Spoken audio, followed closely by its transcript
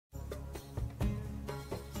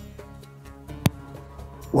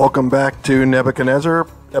Welcome back to Nebuchadnezzar,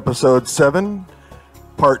 episode 7,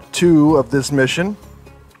 part 2 of this mission.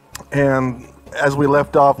 And as we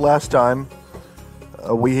left off last time,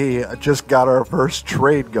 we just got our first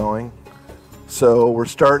trade going. So we're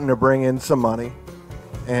starting to bring in some money.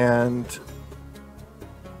 And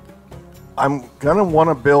I'm going to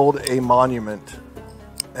want to build a monument.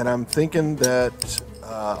 And I'm thinking that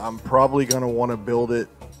I'm probably going to want to build it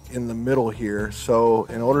in the middle here. So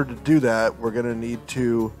in order to do that, we're going to need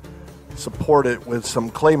to support it with some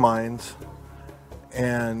clay mines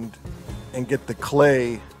and get the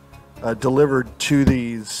clay delivered to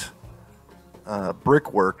these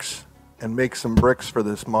brickworks and make some bricks for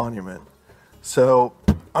this monument. So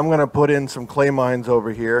I'm going to put in some clay mines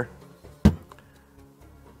over here,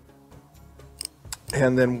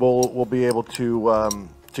 and then we'll be able to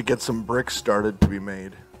get some bricks started to be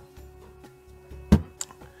made.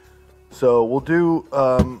 So we'll do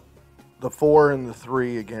the 4 and the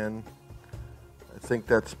 3 again. I think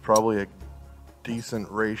that's probably a decent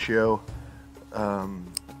ratio.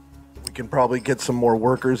 We can probably get some more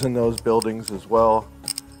workers in those buildings as well.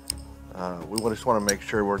 We just want to make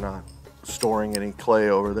sure we're not storing any clay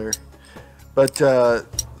over there. But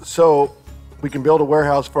so we can build a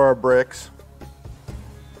warehouse for our bricks.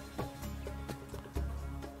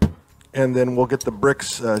 And then we'll get the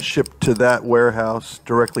bricks shipped to that warehouse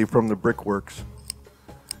directly from the brickworks.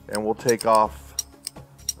 And we'll take off,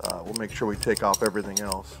 we'll make sure we take off everything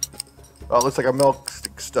else. Oh, it looks like a milk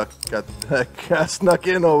stick got snuck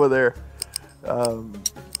in over there.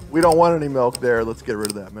 We don't want any milk there. Let's get rid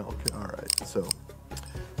of that milk. All right, so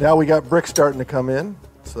now we got bricks starting to come in,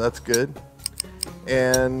 so that's good.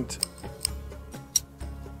 And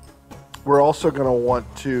we're also going to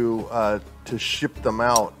want to ship them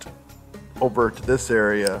out over to this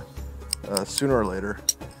area sooner or later.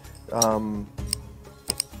 We're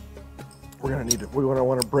gonna need it. We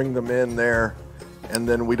want to bring them in there, and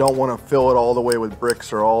then we don't want to fill it all the way with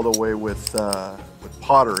bricks or all the way with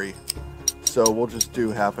pottery. So we'll just do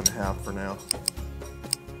half and half for now.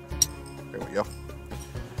 There we go.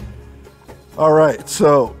 All right,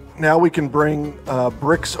 so now we can bring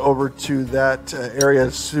bricks over to that area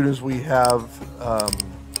as soon as we have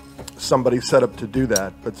somebody set up to do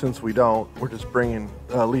that. But since we don't, we're just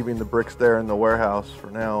leaving the bricks there in the warehouse for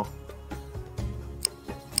now.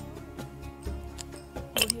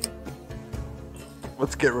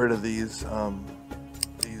 Let's get rid of these. Those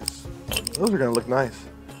are going to look nice.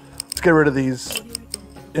 Let's get rid of these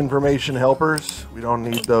information helpers. We don't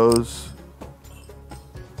need those.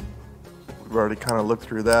 We've already kind of looked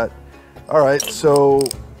through that. All right, so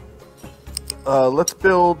let's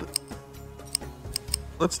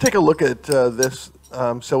take a look at this.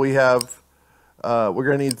 So we have, we're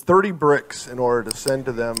going to need 30 bricks in order to send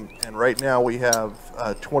to them, and right now we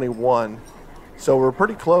have 21. So we're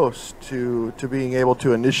pretty close to being able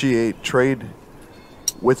to initiate trade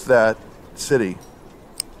with that city.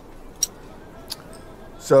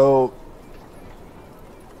 So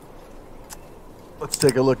let's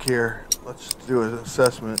take a look here. Let's do an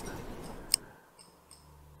assessment.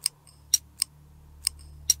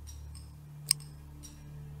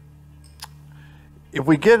 If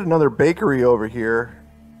we get another bakery over here,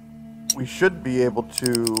 we should be able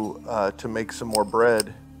to make some more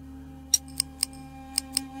bread,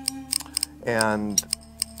 and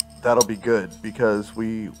that'll be good because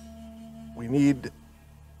we need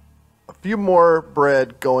a few more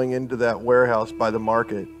bread going into that warehouse by the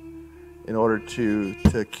market in order to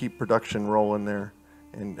keep production rolling there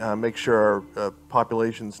and make sure our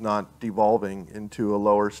population's not devolving into a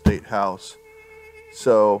lower state house.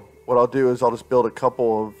 So what I'll do is I'll just build a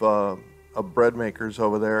couple of bread makers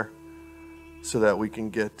over there so that we can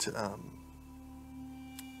get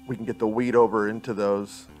the wheat over into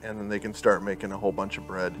those, and then they can start making a whole bunch of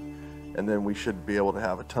bread, and then we should be able to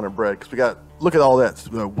have a ton of bread because look at all that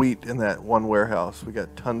wheat in that one warehouse. We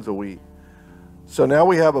got tons of wheat. So now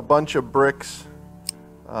we have a bunch of bricks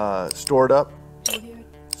stored up.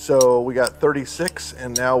 So we got 36,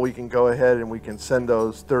 and now we can go ahead and we can send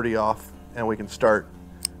those 30 off, and we can start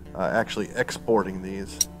actually exporting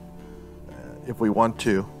these if we want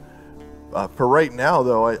to. For right now,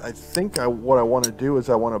 though, I think what I want to do is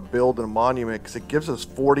I want to build a monument because it gives us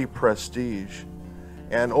 40 prestige.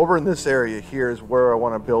 And over in this area here is where I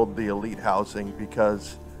want to build the elite housing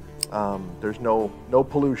because there's no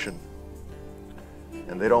pollution.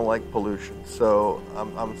 And they don't like pollution. So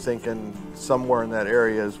I'm thinking somewhere in that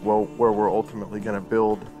area is where we're ultimately going to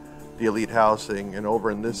build the elite housing. And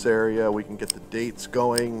over in this area, we can get the dates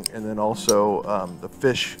going, and then also the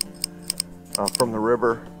fish from the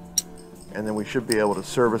river. And then we should be able to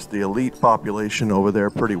service the elite population over there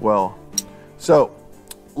pretty well. So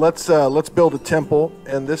let's build a temple,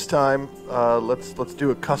 and this time let's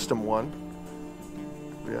do a custom one.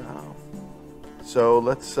 Yeah. So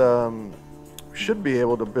let's should be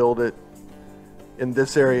able to build it in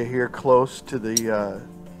this area here, close to the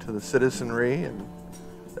citizenry, and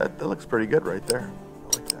that looks pretty good right there. I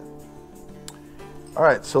like that. All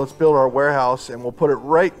right, so let's build our warehouse, and we'll put it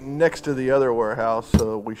right next to the other warehouse,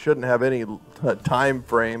 so we shouldn't have any time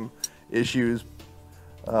frame issues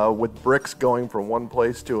with bricks going from one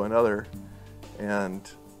place to another, and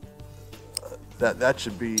that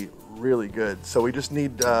should be really good. So we just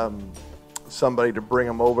need somebody to bring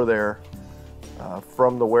them over there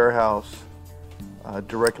from the warehouse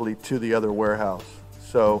directly to the other warehouse.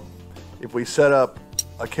 So if we set up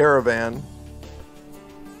a caravan,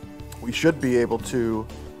 we should be able to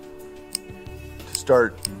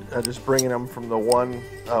start just bringing them from the one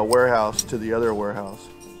warehouse to the other warehouse.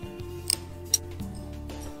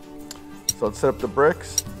 So let's set up the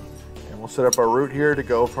bricks, and we'll set up our route here to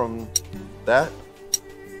go from that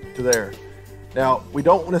to there. Now, we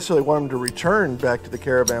don't necessarily want them to return back to the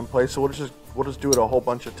caravan place, so we'll just do it a whole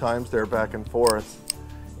bunch of times there, back and forth,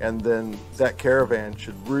 and then that caravan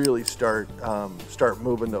should really start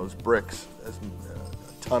moving those bricks, a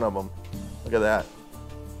ton of them. Look at that.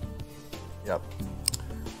 Yep.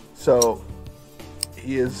 So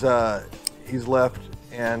he's left,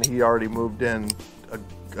 and he already moved in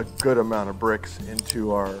a good amount of bricks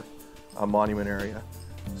into our monument area.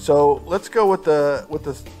 So let's go with the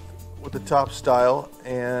top style,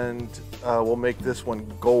 and we'll make this one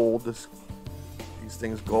gold. These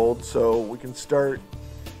things gold, so we can start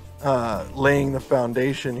laying the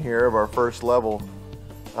foundation here of our first level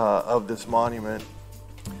of this monument.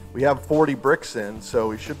 We have 40 bricks in, so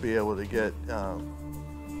we should be able to get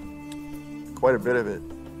quite a bit of it.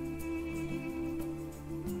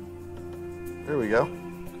 There we go.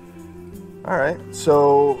 All right,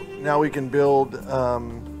 so now we can build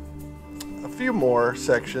a few more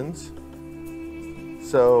sections.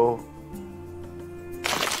 So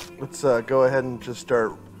let's go ahead and just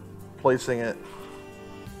start placing it.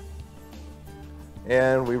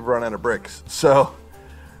 And we've run out of bricks. So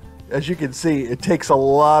as you can see, it takes a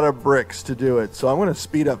lot of bricks to do it. So I'm going to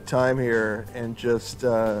speed up time here and just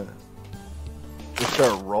start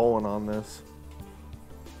rolling on this.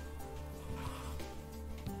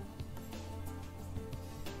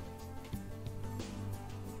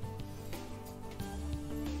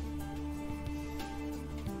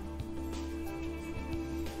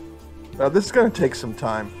 Now this is going to take some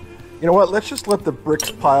time. You know what? Let's just let the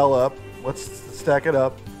bricks pile up. Let's stack it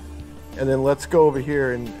up, and then let's go over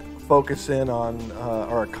here and focus in on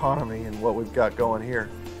our economy and what we've got going here.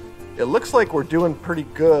 It looks like we're doing pretty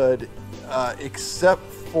good, except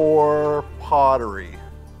for pottery.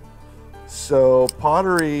 So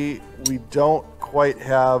pottery, we don't quite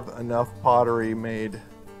have enough pottery made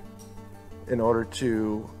in order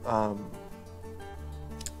to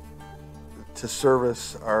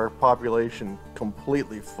service our population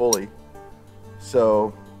completely fully.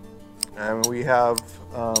 So, and we have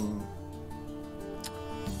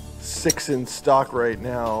 6 in stock right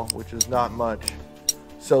now, which is not much.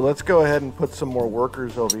 So let's go ahead and put some more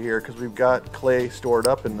workers over here, because we've got clay stored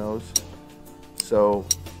up in those. So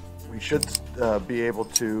we should be able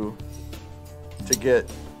to get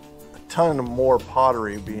a ton of more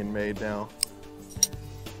pottery being made now.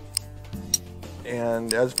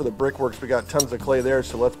 And as for the brickworks, we got tons of clay there,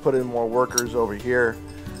 so let's put in more workers over here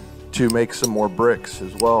to make some more bricks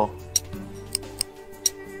as well.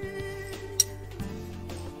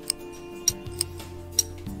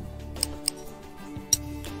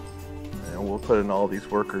 And we'll put in all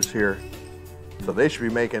these workers here. So they should be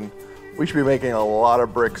making, we should be making a lot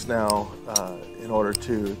of bricks now in order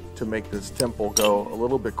to make this temple go a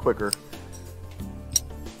little bit quicker.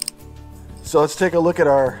 So let's take a look at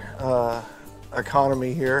our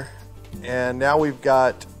economy here, and now we've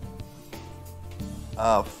got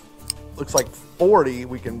looks like 40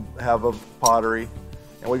 we can have of pottery,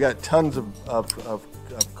 and we got tons of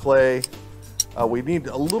clay. We need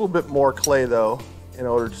a little bit more clay though in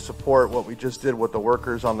order to support what we just did with the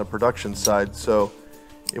workers on the production side. So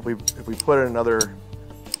if we put in another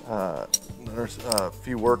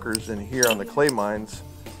few workers in here on the clay mines,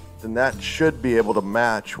 then that should be able to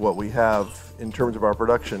match what we have in terms of our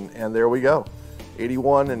production. And there we go.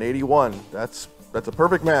 81 and 81. That's a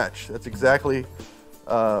perfect match. That's exactly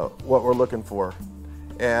what we're looking for.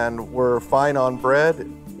 And we're fine on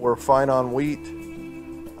bread. We're fine on wheat.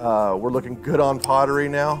 We're looking good on pottery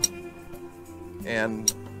now.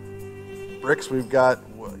 And bricks, we've got,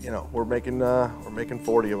 you know, we're making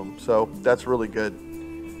 40 of them. So that's really good.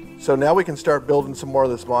 So now we can start building some more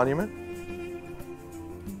of this monument.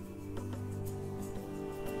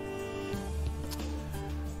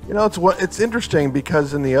 You know, it's interesting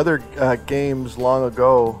because in the other games long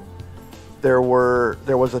ago, there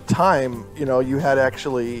was a time, you know, you had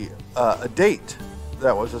actually a date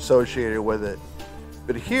that was associated with it,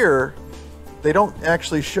 but here they don't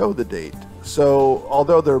actually show the date. So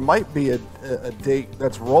although there might be a date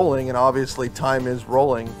that's rolling, and obviously time is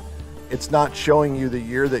rolling, it's not showing you the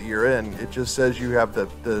year that you're in. It just says you have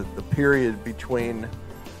the period between,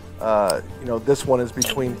 you know, this one is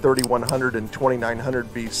between 3100 and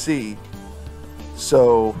 2900 BC.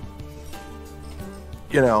 So,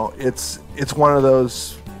 you know, it's one of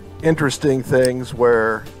those interesting things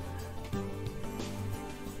where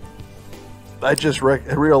I just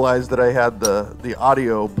realized that I had the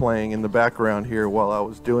audio playing in the background here while I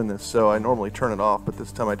was doing this. So I normally turn it off, but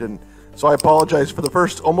this time I didn't. So I apologize for the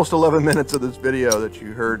first almost 11 minutes of this video that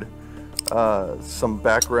you heard some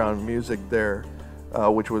background music there,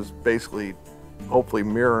 which was basically hopefully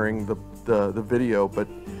mirroring the video. But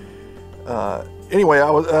anyway,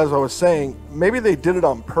 as I was saying, maybe they did it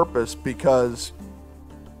on purpose because,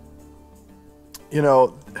 you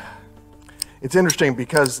know, it's interesting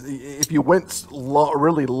because if you went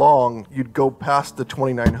really long, you'd go past the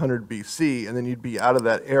 2900 BC and then you'd be out of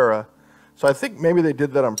that era. So I think maybe they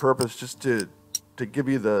did that on purpose just to give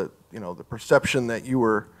you the, you know, the perception that you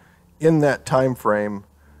were in that time frame.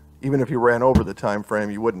 Even if you ran over the time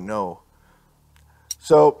frame, you wouldn't know.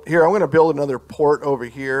 So here, I'm going to build another port over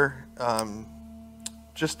here,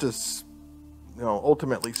 just to, you know,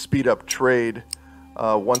 ultimately speed up trade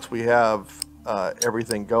once we have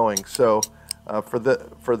everything going. So for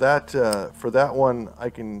that one, I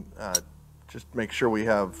can just make sure we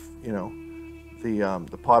have, you know,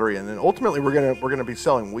 the pottery, and then ultimately we're gonna be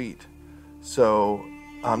selling wheat. So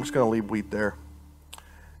I'm just gonna leave wheat there.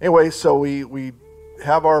 Anyway, so we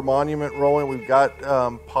have our monument rolling. We've got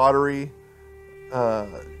pottery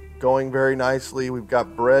going very nicely. We've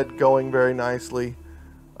got bread going very nicely.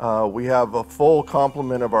 We have a full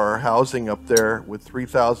complement of our housing up there with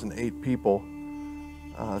 3,008 people.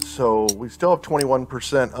 So we still have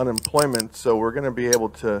 21% unemployment, so we're going to be able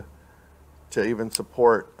to even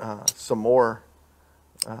support some more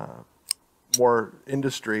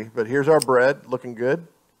industry. But here's our bread looking good,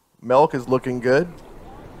 milk is looking good,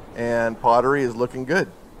 and pottery is looking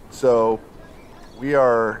good. So we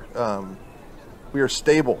are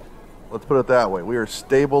stable. Let's put it that way. We are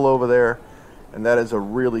stable over there, and that is a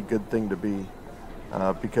really good thing to be.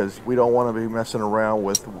 Because we don't want to be messing around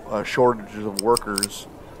with shortages of workers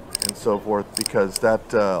and so forth, because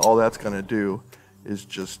that all that's going to do is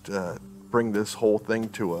just bring this whole thing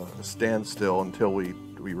to a standstill until we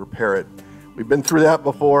repair it. We've been through that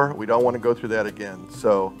before. We don't want to go through that again.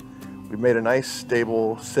 So we've made a nice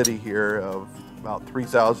stable city here of about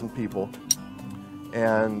 3,000 people,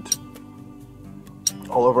 and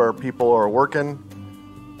all of our people are working.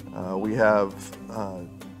 We have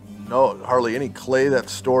hardly any clay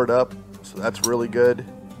that's stored up, so that's really good.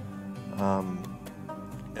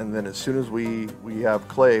 And then as soon as we have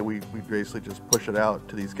clay, we basically just push it out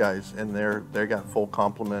to these guys, and they got full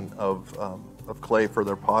complement of clay for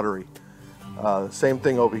their pottery. Same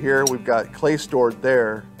thing over here. We've got clay stored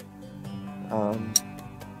there. And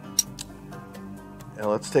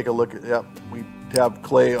let's take a look at, yep, we have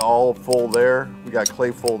clay all full there. We got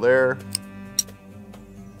clay full there.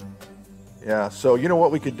 Yeah, so you know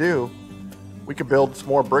what we could do? We could build some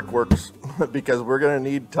more brickworks because we're going to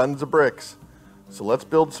need tons of bricks. So let's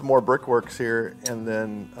build some more brickworks here, and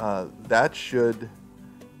then that should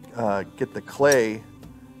get the clay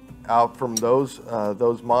out from those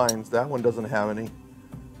mines. That one doesn't have any,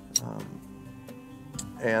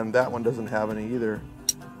 and that one doesn't have any either.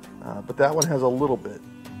 But that one has a little bit.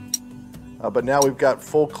 But now we've got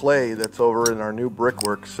full clay that's over in our new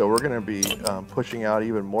brickworks, so we're going to be pushing out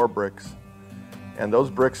even more bricks. And those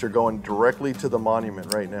bricks are going directly to the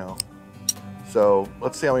monument right now. So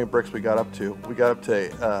let's see how many bricks we got up to. We got up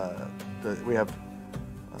to, we have,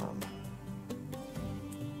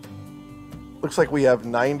 looks like we have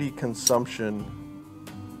 90 consumption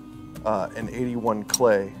and 81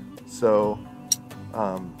 clay. So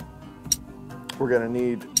we're going to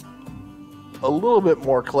need a little bit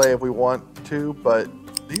more clay if we want to, but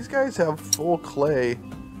these guys have full clay.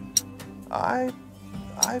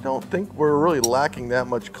 I don't think we're really lacking that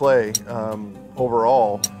much clay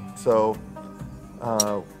overall. So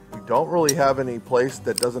we don't really have any place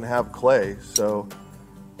that doesn't have clay. So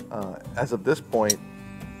as of this point,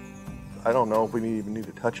 I don't know if we even need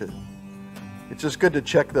to touch it. It's just good to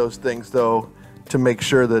check those things though to make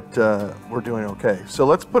sure that we're doing okay. So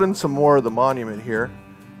let's put in some more of the monument here.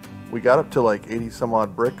 We got up to like 80 some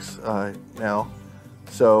odd bricks now.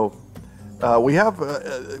 So We have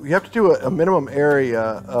to do a minimum area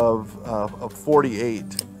of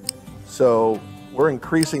 48. So we're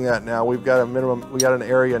increasing that now. We got an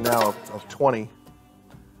area now of 20,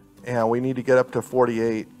 and we need to get up to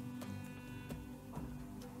 48.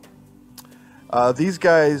 These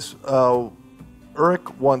guys,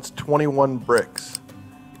 Uruk wants 21 bricks.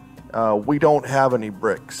 We don't have any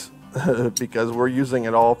bricks because we're using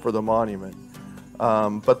it all for the monument.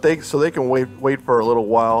 But they can wait for a little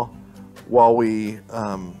while we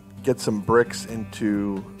get some bricks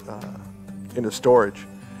into storage.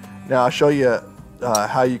 Now I'll show you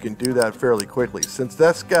how you can do that fairly quickly. Since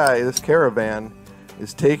this caravan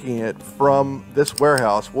is taking it from this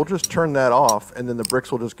warehouse, we'll just turn that off, and then the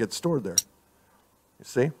bricks will just get stored there. You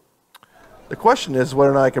see? The question is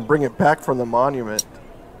whether or not I can bring it back from the monument,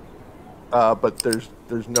 but there's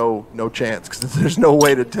no chance, because there's no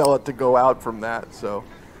way to tell it to go out from that. So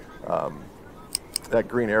that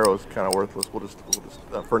green arrow is kind of worthless. We'll just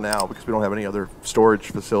for now, because we don't have any other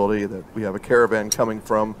storage facility that we have a caravan coming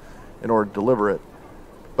from in order to deliver it.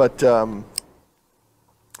 But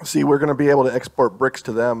see, we're going to be able to export bricks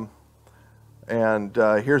to them, and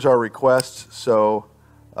here's our request. So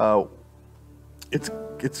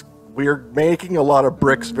we're making a lot of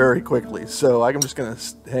bricks very quickly. So I'm just going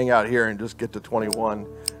to hang out here and just get to 21,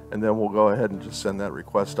 and then we'll go ahead and just send that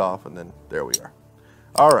request off, and then there we are.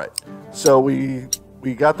 All right, so we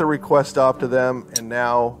got the request off to them, and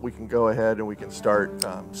now we can go ahead and we can start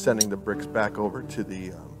sending the bricks back over to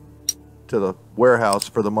the warehouse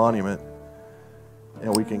for the monument,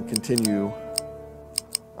 and we can continue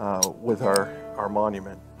with our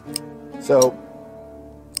monument. So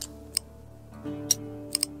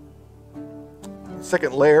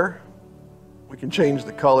second layer, we can change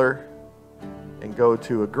the color and go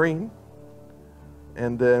to a green,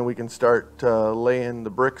 and then we can start laying the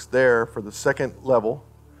bricks there for the second level.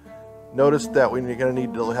 Notice that we're going to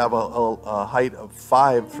need to have a height of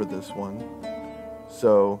 5 for this one.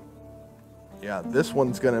 So yeah, this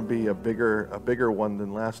one's going to be a bigger one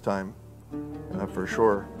than last time, for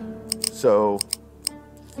sure. So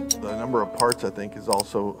the number of parts, I think, is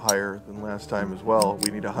also higher than last time as well.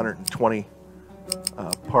 We need 120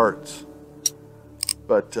 parts,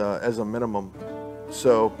 but as a minimum.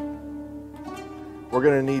 So we're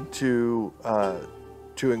going to need to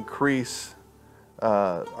increase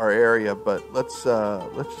our area, but let's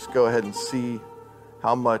just go ahead and see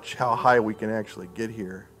how high we can actually get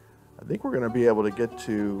here. I think we're going to be able to get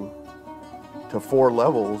to 4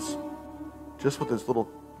 levels just with this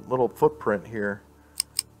little footprint here.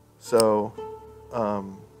 So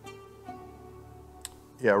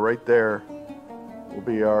yeah, right there will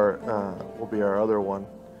be our other one.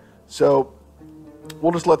 So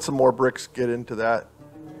we'll just let some more bricks get into that.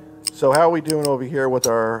 So how are we doing over here with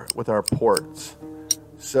our ports?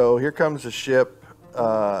 So here comes the ship.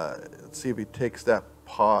 Let's see if he takes that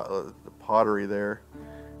the pottery there.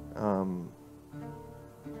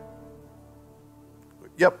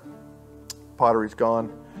 Yep, pottery's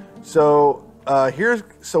gone. So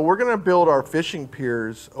we're gonna build our fishing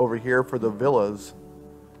piers over here for the villas.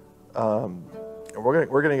 And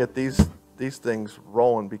we're gonna get these things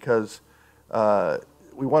rolling, because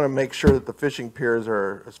we want to make sure that the fishing piers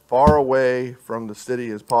are as far away from the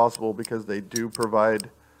city as possible, because they do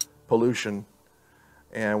provide pollution,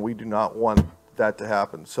 and we do not want that to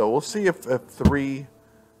happen. So we'll see if 3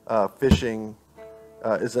 fishing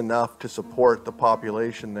is enough to support the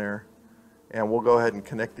population there, and we'll go ahead and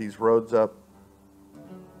connect these roads up,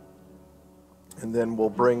 and then we'll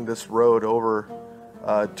bring this road over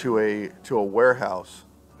to a warehouse.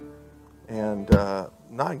 And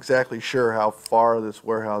not exactly sure how far this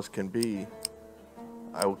warehouse can be.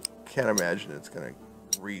 I can't imagine it's going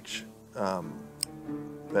to reach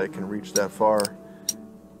that it can reach that far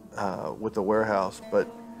with the warehouse, but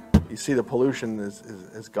you see the pollution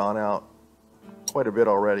has gone out quite a bit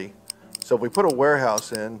already. So if we put a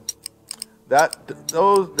warehouse in, that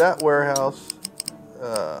warehouse,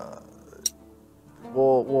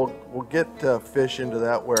 we'll get fish into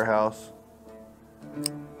that warehouse,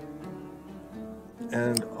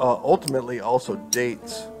 and ultimately also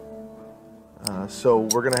dates. So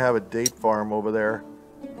we're going to have a date farm over there,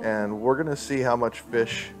 and we're going to see how much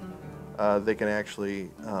fish they can actually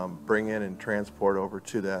bring in and transport over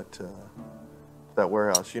to that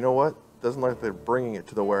warehouse. You know what? Doesn't look like they're bringing it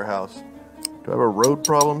to the warehouse. Do I have a road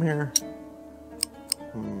problem here?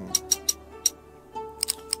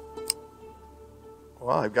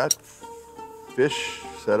 Well, I've got fish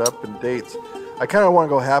set up and dates. I kind of want to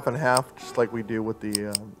go half and half, just like we do with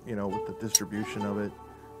the with the distribution of it,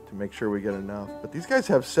 to make sure we get enough. But these guys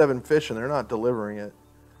have 7 fish and they're not delivering it.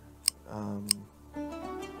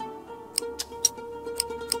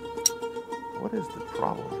 What is the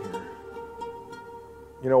problem here?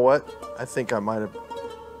 You know what? I think I might have...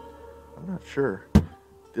 I'm not sure.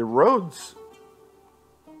 The roads...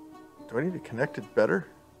 Do I need to connect it better?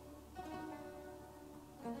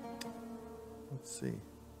 Let's see.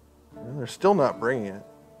 Well, they're still not bringing it.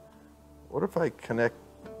 What if I connect...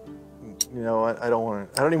 You know, I don't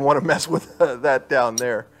want to... I don't even want to mess with that down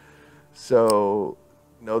there. So,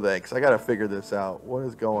 no thanks. I got to figure this out. What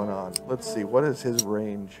is going on? Let's see. What is his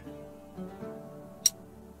range?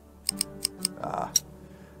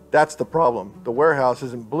 That's the problem. The warehouse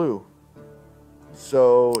isn't blue.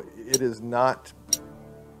 So, it is not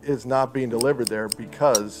being delivered there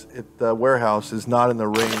because the warehouse is not in the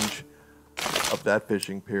range of that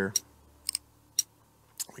fishing pier.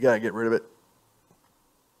 We got to get rid of it.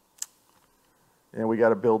 And we got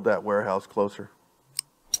to build that warehouse closer.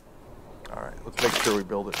 All right, let's make sure we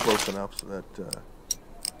build it close enough so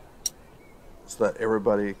that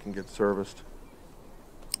everybody can get serviced.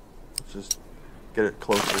 Let's just get it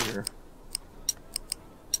closer here.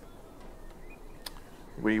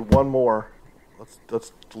 We need one more.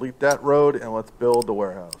 Let's delete that road and let's build the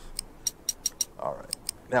warehouse. All right.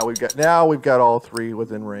 Now we've got all three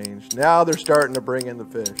within range. Now they're starting to bring in the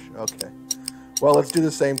fish. Okay. Well, let's do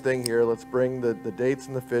the same thing here. Let's bring the dates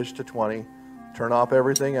and the fish to 20. Turn off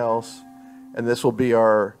everything else. And this will be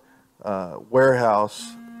our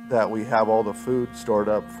warehouse that we have all the food stored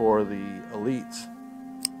up for the elites.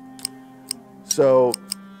 So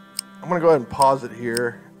I'm going to go ahead and pause it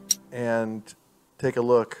here and take a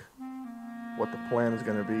look what the plan is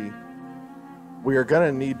going to be. We are going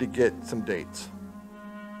to need to get some dates.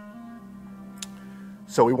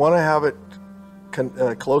 So we want to have it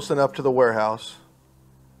close enough to the warehouse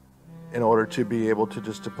in order to be able to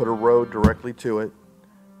put a road directly to it.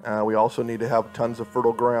 We also need to have tons of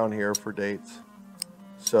fertile ground here for dates.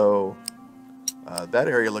 So that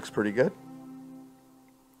area looks pretty good.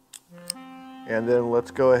 And then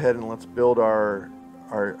let's go ahead and let's build our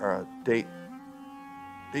date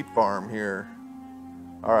farm here.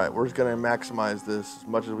 All right, we're just going to maximize this as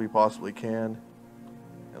much as we possibly can.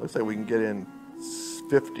 It looks like we can get in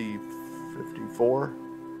 50, 54,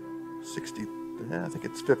 60, I think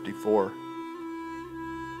it's 54.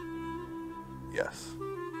 Yes.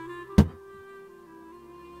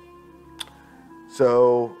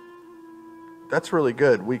 So that's really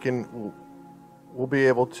good. We'll be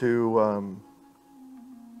able to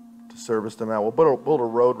service them out. We'll build a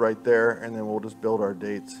road right there, and then we'll just build our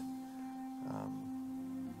dates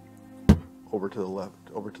over to the left,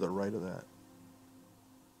 over to the right of that.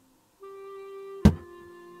 There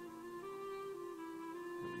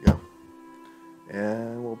we go.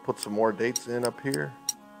 And we'll put some more dates in up here.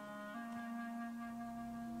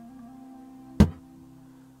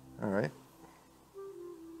 All right.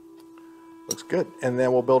 Looks good. And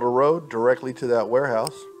then we'll build a road directly to that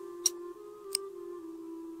warehouse.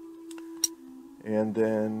 And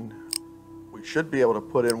then we should be able to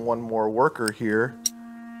put in one more worker here.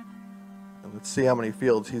 And let's see how many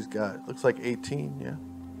fields he's got. Looks like 18, yeah.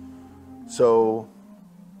 So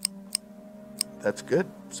that's good.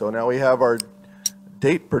 So now we have our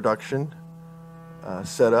date production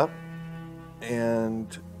set up.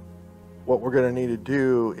 And what we're going to need to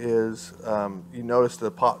do is, you notice the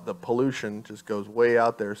pollution just goes way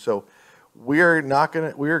out there. So we're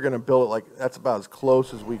going to build it like that's about as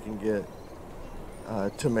close as we can get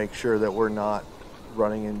to make sure that we're not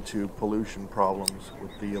running into pollution problems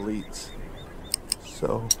with the elites.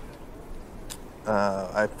 So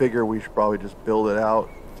I figure we should probably just build it out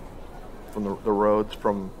from the roads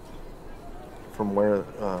from where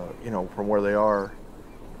from where they are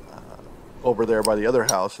over there by the other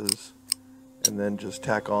houses, and then just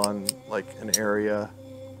tack on like an area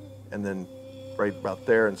and then right about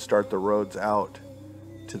there and start the roads out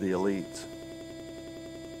to the elites.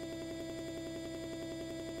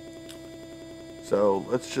 So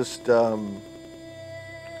let's just let's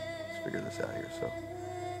figure this out here. So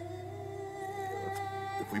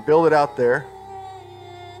if we build it out there,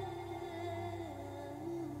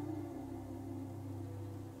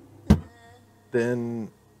 then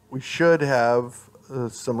we should have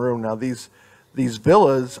some room. Now these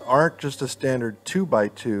villas aren't just a standard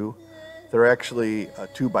 2x2; they're actually a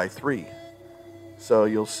 2x3. So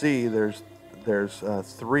you'll see there's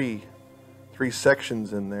three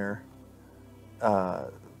sections in there,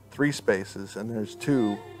 3 spaces, and there's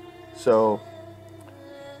 2. So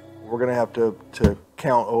we're gonna have to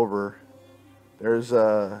count over. There's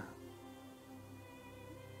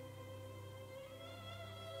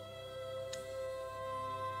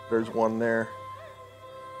one there,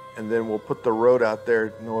 and then we'll put the road out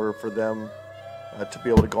there in order for them to be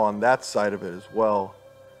able to go on that side of it as well.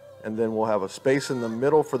 and then we'll have a space in the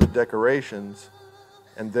middle for the decorations,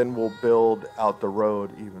 and then we'll build out the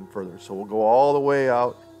road even further. So we'll go all the way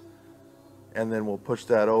out, and then we'll push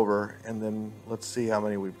that over, and then let's see how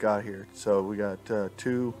many we've got here. So we got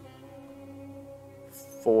 2,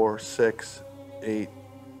 4, 6, 8,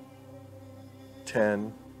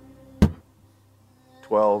 10,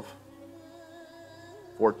 12,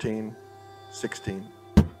 14, 16.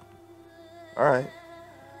 All right.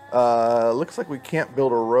 Looks like we can't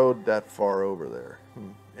build a road that far over there.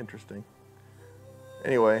 Interesting.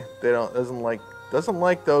 Anyway, doesn't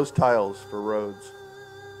like those tiles for roads.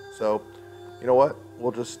 So, you know what?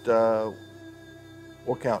 We'll just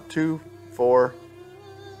we'll count 2, 4,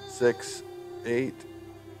 6, 8,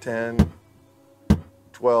 10,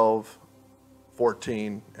 12,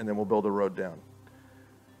 14, and then we'll build a road down.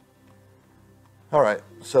 All right,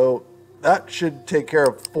 so that should take care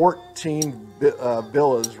of 14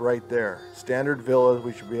 villas right there. Standard villas,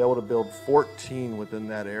 we should be able to build 14 within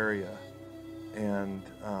that area. And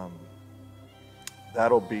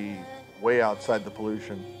that'll be way outside the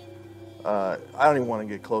pollution. I don't even want to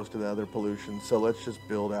get close to the other pollution, so let's just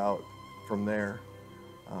build out from there.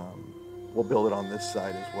 We'll build it on this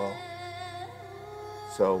side as well.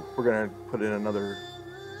 So we're going to put in another,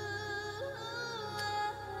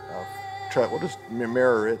 we'll just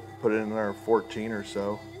mirror it, put it in our 14 or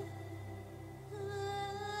so.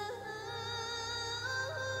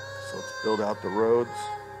 So let's build out the roads.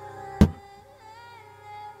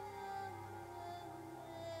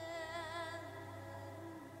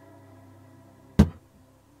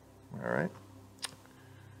 All right.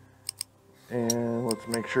 And let's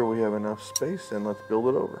make sure we have enough space, and let's build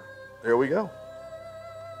it over. There we go.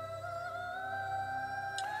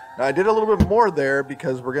 Now I did a little bit more there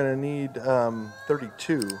because we're going to need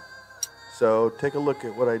 32. So take a look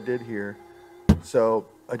at what I did here. So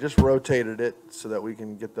I just rotated it so that we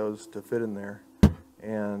can get those to fit in there.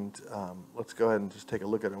 And let's go ahead and just take a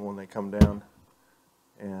look at them when they come down.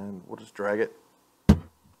 And we'll just drag it.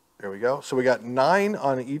 There we go. So we got 9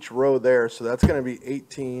 on each row there. So that's going to be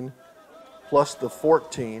 18 plus the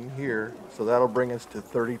 14 here. So that'll bring us to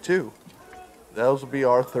 32. Those will be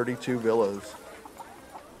our 32 villas.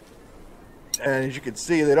 And as you can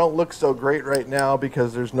see, they don't look so great right now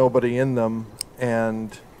because there's nobody in them.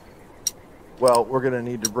 And, well, we're going to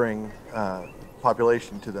need to bring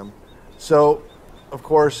population to them. So, of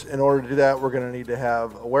course, in order to do that, we're going to need to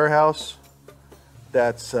have a warehouse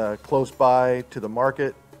that's close by to the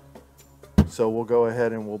market. So we'll go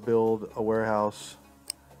ahead and we'll build a warehouse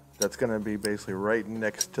that's going to be basically right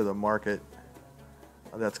next to the market.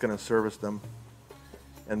 That's going to service them.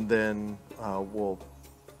 And then we'll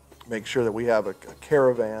make sure that we have a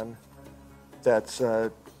caravan that's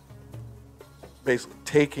basically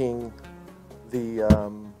taking the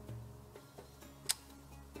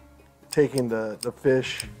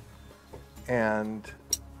fish and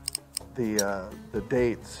the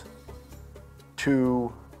dates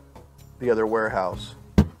to the other warehouse.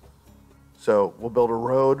 So we'll build a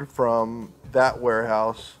road from that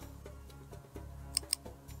warehouse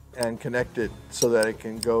and connect it so that it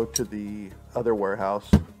can go to the other warehouse,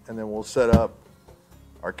 and then we'll set up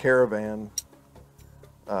our caravan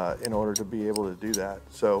in order to be able to do that.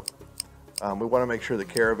 So we want to make sure the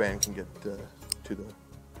caravan can get to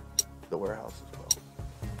the warehouse as well.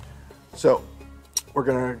 So we're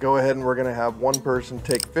going to go ahead and we're going to have one person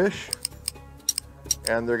take fish,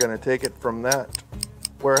 and they're going to take it from that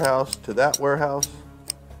warehouse to that warehouse.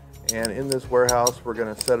 And in this warehouse, we're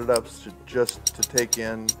going to set it up just to take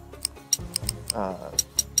in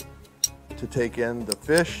the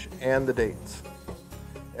fish and the dates.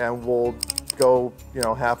 And we'll go,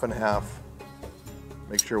 half and half.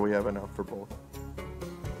 Make sure we have enough for both.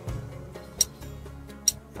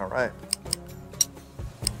 All right.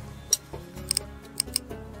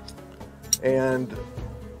 And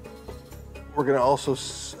we're going to also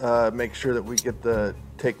make sure that we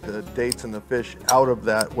take the dates and the fish out of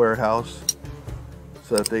that warehouse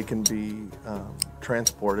so that they can be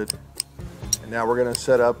transported. And now we're going to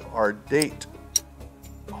set up our date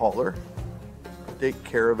hauler, date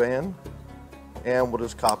caravan, and we'll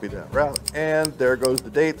just copy that route. And there goes the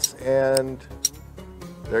dates, and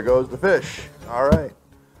there goes the fish. All right.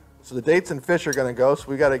 So the dates and fish are going to go. So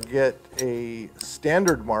we got to get a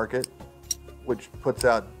standard market, which puts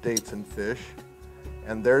out dates and fish.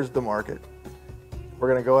 And there's the market. We're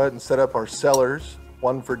going to go ahead and set up our sellers,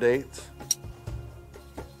 one for dates.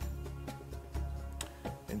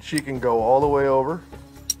 And she can go all the way over,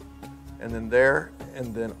 and then there,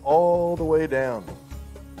 and then all the way down.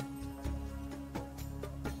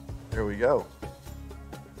 There we go.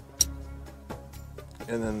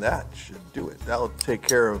 And then that should do it. That'll take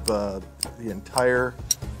care of the entire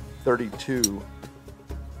 32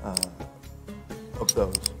 of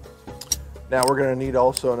those. Now we're going to need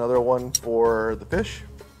also another one for the fish,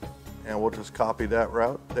 and we'll just copy that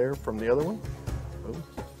route there from the other one. Boom.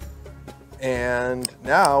 And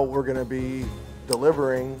now we're going to be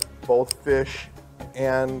delivering both fish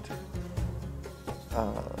and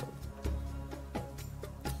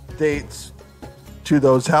dates to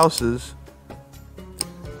those houses.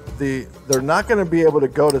 They're not going to be able to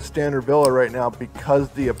go to Standard Villa right now because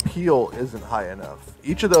the appeal isn't high enough.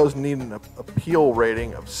 Each of those need an appeal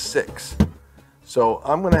rating of 6. So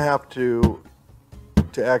I'm going to have to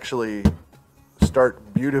actually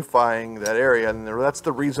start beautifying that area, and that's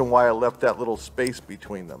the reason why I left that little space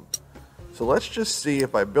between them. So let's just see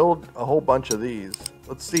if I build a whole bunch of these.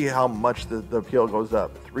 Let's see how much the appeal goes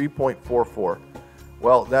up. 3.44.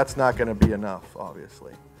 Well, that's not going to be enough,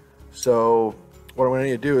 obviously. So what I'm going to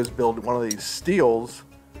need to do is build one of these steels,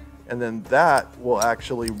 and then that will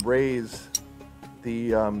actually raise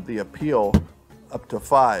the appeal up to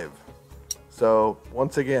 5. So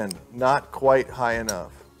once again, not quite high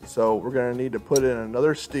enough. So we're going to need to put in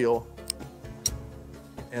another steel,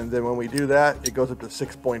 and then when we do that, it goes up to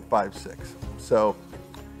 6.56. So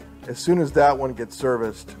as soon as that one gets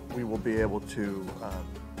serviced, we will be able to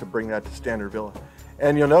bring that to Standard Villa.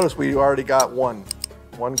 And you'll notice we already got one.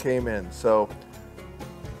 One came in. So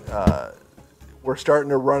we're starting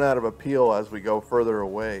to run out of appeal as we go further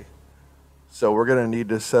away. So we're going to need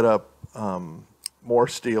to set up more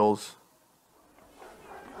steels.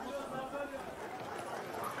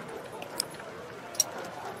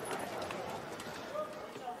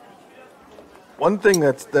 One thing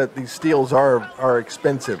that these steels are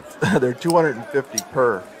expensive. They're 250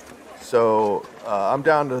 per. So I'm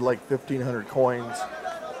down to like 1,500 coins.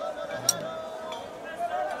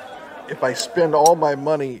 If I spend all my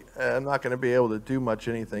money, I'm not going to be able to do much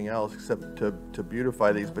anything else except to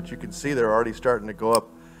beautify these. But you can see they're already starting to go up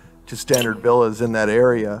to Standard Villas in that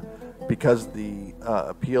area because the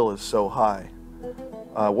appeal is so high.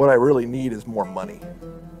 What I really need is more money.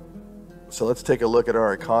 So let's take a look at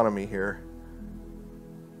our economy here.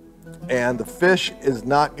 And the fish is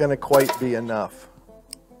not going to quite be enough.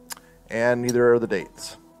 And neither are the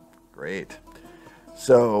dates. Great.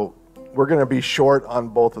 So we're going to be short on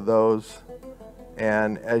both of those.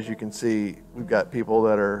 And as you can see, we've got people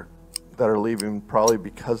that are leaving probably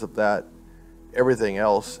because of that. Everything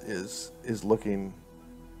else is looking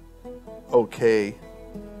okay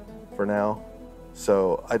for now.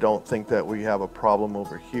 So I don't think that we have a problem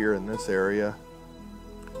over here in this area.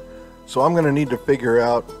 So I'm going to need to figure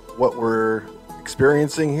out what we're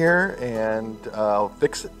experiencing here, and I'll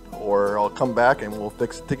fix it, or I'll come back and we'll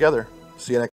fix it together. See you next time.